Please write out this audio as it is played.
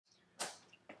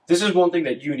This is one thing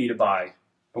that you need to buy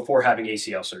before having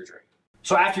ACL surgery.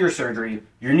 So after your surgery,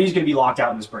 your knee's gonna be locked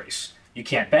out in this brace. You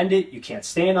can't bend it, you can't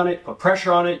stand on it, put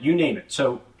pressure on it, you name it.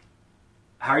 So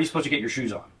how are you supposed to get your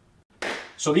shoes on?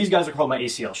 So these guys are called my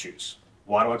ACL shoes.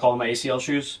 Why do I call them my ACL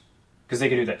shoes? Because they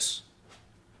can do this.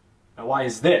 Now why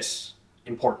is this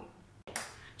important?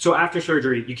 So after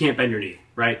surgery, you can't bend your knee,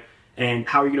 right? And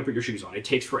how are you gonna put your shoes on? It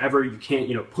takes forever, you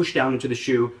can't, push down into the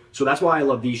shoe. So that's why I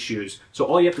love these shoes. So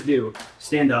all you have to do,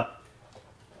 stand up,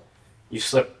 you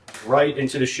slip right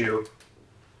into the shoe,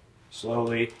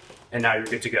 slowly, and now you're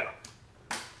good to go.